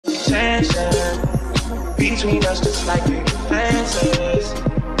tension between us, just like big fences.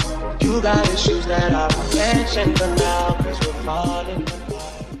 You got issues that I won't mention for now, cause we're falling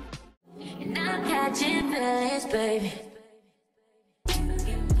apart. And I'm catching feelings, baby.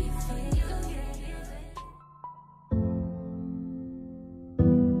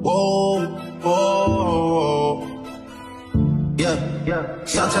 Whoa, whoa, yeah.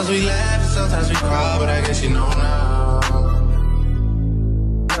 Sometimes we laugh and sometimes we cry, but I guess you know now,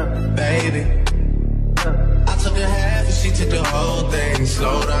 baby. I took a half and she took the whole thing.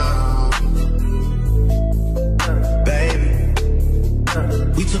 Slow down, baby.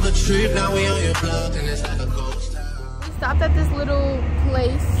 We took a trip, now we on your block and it's like a ghost town. We stopped at this little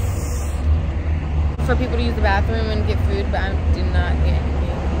place for people to use the bathroom and get food, but I did not get anything.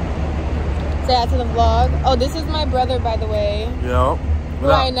 Say that to the vlog. Oh, this is my brother, by the way. Yeah. Who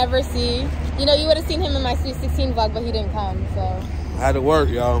I never see. You know, you would have seen him in my Sweet 16 vlog, but he didn't come, so. I had to work,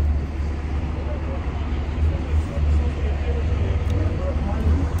 y'all.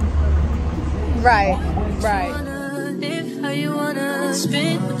 Right, right. Live how you wanna,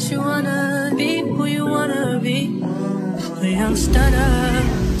 spit what you wanna, be who you wanna be. A young stunner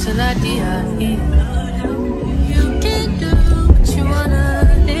till I die. You can do what you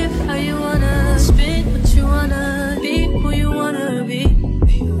wanna, live how you wanna, spit what you wanna, be who you wanna be. A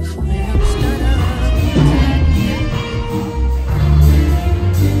young stunner.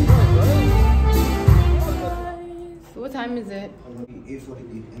 What time is it?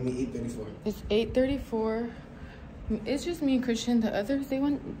 8:34. It's 8:34. It's just me and Christian. The others, they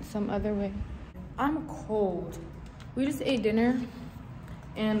went some other way. I'm cold. We just ate dinner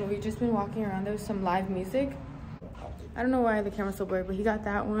and we've just been walking around. There was some live music. I don't know why the camera's so blurry, but he got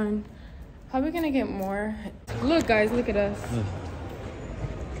that one. Probably gonna get more. Look guys, look at us.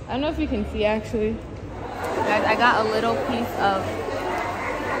 I don't know if you can see actually. Guys, I got a little piece of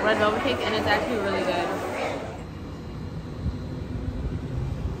red velvet cake and it's actually really good.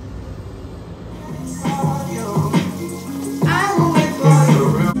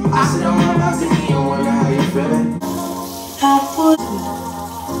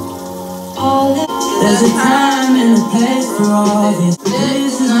 There's a time and a place for all this.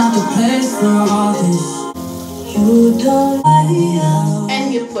 This is not the place for all this. You don't like.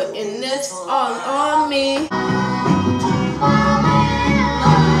 And you're putting this all on me.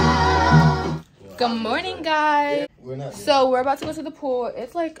 Good morning, guys. So we're about to go to the pool.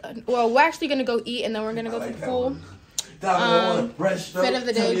 It's like, well, we're actually gonna go eat and then we're gonna go to the pool. Fit of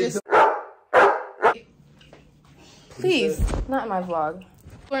the day, just please, not in my vlog.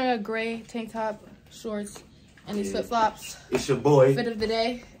 Wearing a gray tank top, shorts, and these flip flops. It's your boy. Fit of the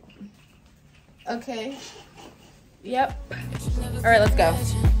day. Okay. Yep. All right, let's go.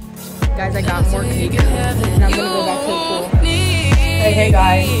 Guys, I got more cake, and I'm gonna go back to the pool. Hey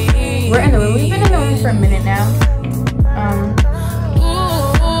guys, we're in the room. We've been in the room for a minute now.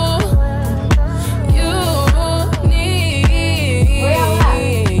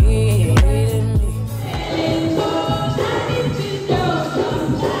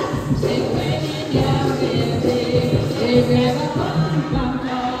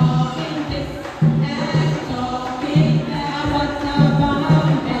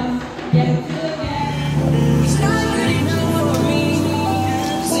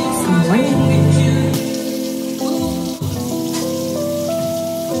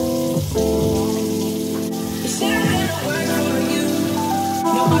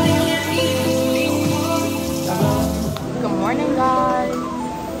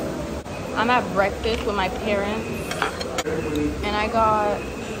 I'm at breakfast with my parents and I got,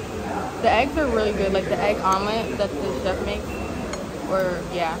 the eggs are really good, like the egg omelet that the chef makes, or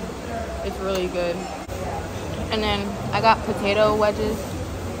yeah, it's really good. And then I got potato wedges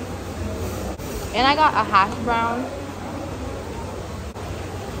and I got a hash brown.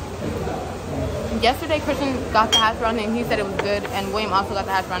 Yesterday Christian got the hash brown and he said it was good, and William also got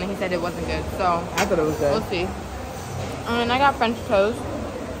the hash brown and he said it wasn't good, so I thought it was good. We'll see. And then I got French toast.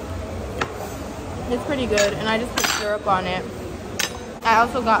 It's pretty good, and I just put syrup on it. I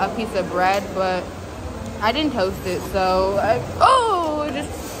also got a piece of bread, but I didn't toast it, so it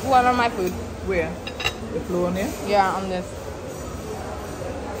just went on my food. Where? It flew on there? Yeah, on this.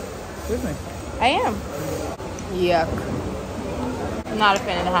 Excuse me. I am. Yuck. I'm not a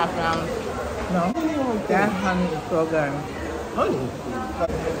fan of the hash browns. No? That honey is so good. Oh.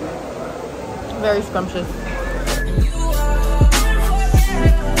 Very scrumptious.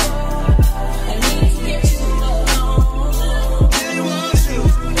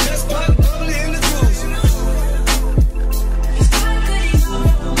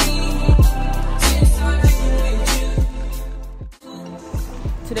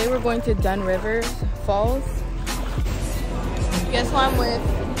 Today today we're going to Dunn River Falls. Guess who I'm with?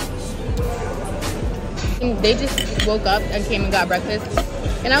 They just woke up and came and got breakfast.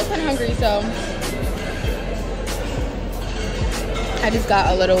 And I was kind of hungry, so I just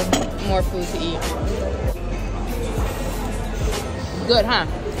got a little more food to eat. Good, huh?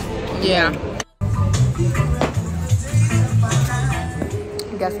 Yeah.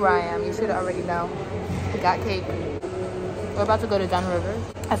 Guess where I am? You should already know. I got cake. We're about to go to Dunn River.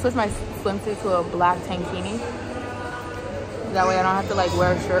 I switched my swimsuit to a black tankini. That way I don't have to like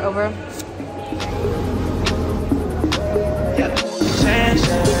wear a shirt over.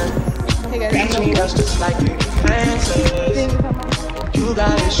 Hey guys, you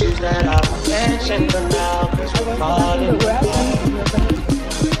got issues that I mentioned for now, 'cause we're falling apart.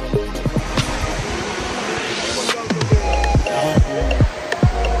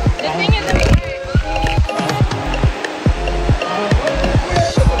 the thing is,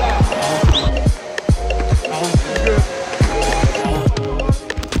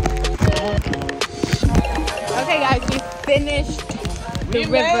 okay guys, we finished the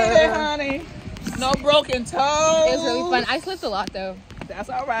river. Made it, honey. No broken toes. It was really fun. I slipped a lot though. That's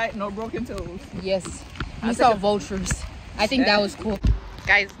all right. No broken toes. Yes. We saw vultures. I think that was cool.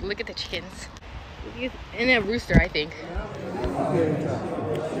 Guys, look at the chickens. And a rooster, I think.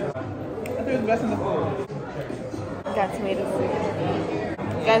 Got tomato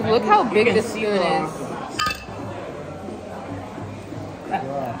soup. Guys, look how big this spoon is.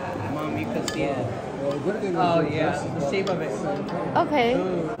 Mom, you can see it. Oh yeah, the shape of it. Okay.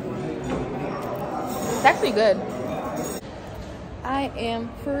 It's actually good. I am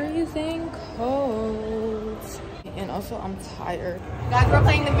freezing cold. And also, I'm tired. Guys, we're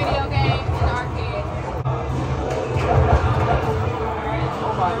playing the video game in the arcade.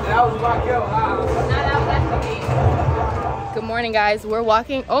 That was my kill. Good morning, guys. We're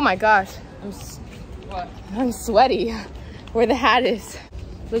walking. Oh my gosh. I'm sweaty. Where the hat is.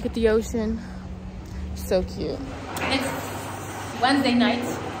 Look at the ocean. So cute. It's Wednesday night.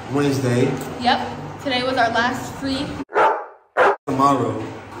 Wednesday. Yep. Today was our last free. Tomorrow.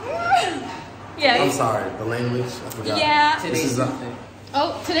 Yeah. I'm sorry, the language. I forgot. Yeah. This is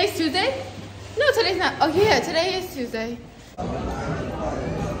Oh, today's Tuesday? No, today's not. Oh yeah, today is Tuesday.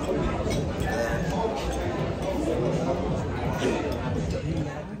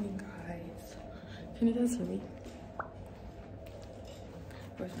 Can you guys hear me?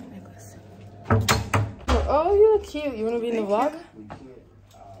 Where's my necklace? Oh, you look cute. You want to be in the vlog?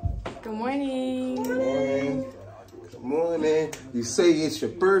 Good morning. Good morning. Good morning. You say it's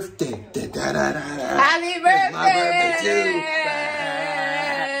your birthday. Da, da, da, da, da. Happy birthday! It's my birthday too.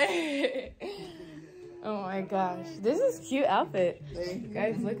 Oh my gosh. This is a cute outfit.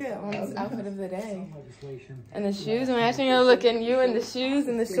 Guys, look at Owen's outfit of the day. And the shoes matching. You're looking, you and the shoes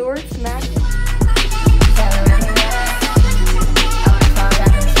and the shorts matching.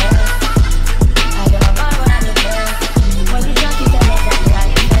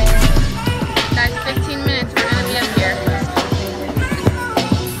 Guys, 15 minutes, we're gonna be up here.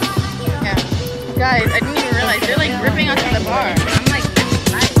 Yeah. Guys, I didn't even realize they're like ripping onto the bar. I'm like, this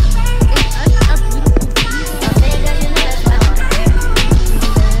is life. It's such a beautiful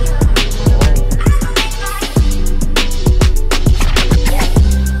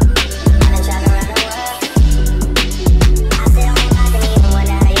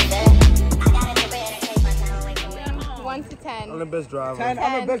I'm the best driver. 10.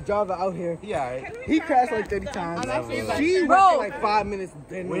 I'm the best driver out here. Yeah. He crashed like 30 times. I'm actually like, She bro. went like 5 minutes.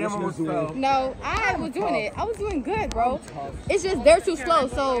 Then We almost fell. No, I was doing it. I was doing good, bro. It's just they're too slow,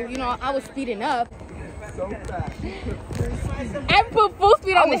 so you know I was speeding up. So fast. I put full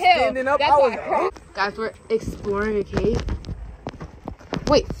speed on the hill. standing up, That's I why was- I crashed. Guys, we're exploring a cave.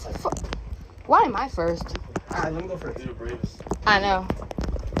 Wait, why am I first? Alright, let me go first. You're the bravest. I know.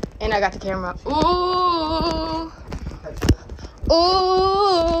 And I got the camera. Ooh.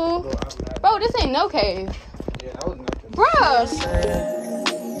 Ooh. Bro, this ain't no cave. Yeah, that was nothing.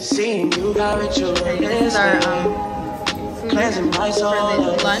 Bro. Seeing you got ritualistic. This is our Cleansing my soul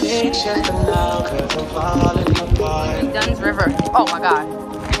of lunch. addiction for now, 'cause I'm falling apart. Dunn's River. Oh my god.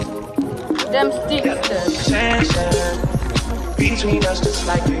 Them sticks. Tension between us just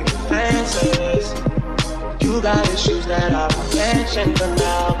like big fences. You got issues that I mentioned for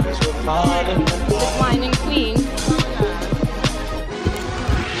now, 'cause we're falling apart. Wine and queen.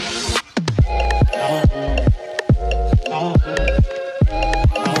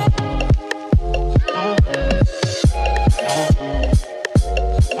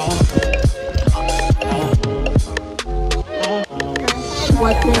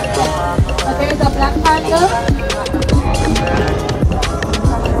 There's a black panther.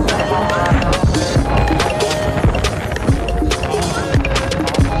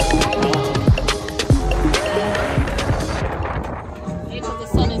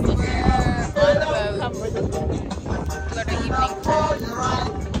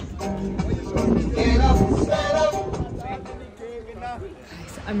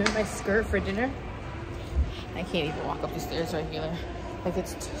 I'm in my skirt for dinner. I can't even walk up the stairs regular. Like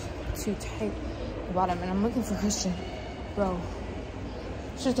it's too tight at the bottom. And I'm looking for Christian. Bro.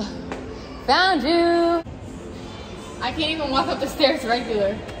 Shut up. Found you. I can't even walk up the stairs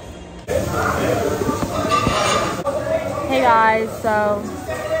regular. Hey guys, so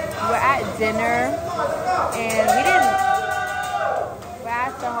we're at dinner and we're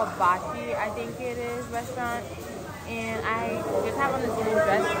at the Hibachi, I think it is, restaurant. And I just have on this little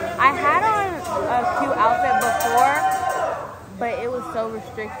dress. I had on a cute outfit before, but it was so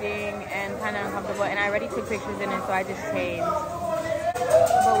restricting and kind of uncomfortable. And I already took pictures in it, so I just changed.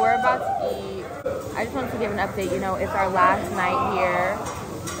 But we're about to eat. I just wanted to give an update. You know, it's our last night here,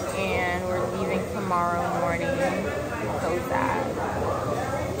 and we're leaving tomorrow morning. So sad.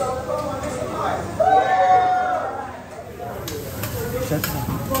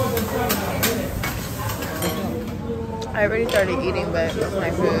 I already started eating, but it's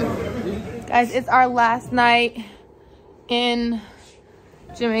my food. Guys, it's our last night in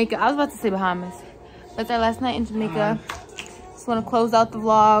Jamaica. I was about to say Bahamas. But it's our last night in Jamaica. Just want to close out the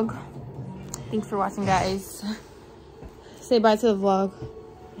vlog. Thanks for watching, guys. Say bye to the vlog.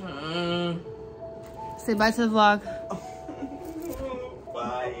 Say bye to the vlog.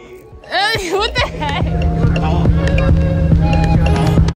 Bye. What the heck?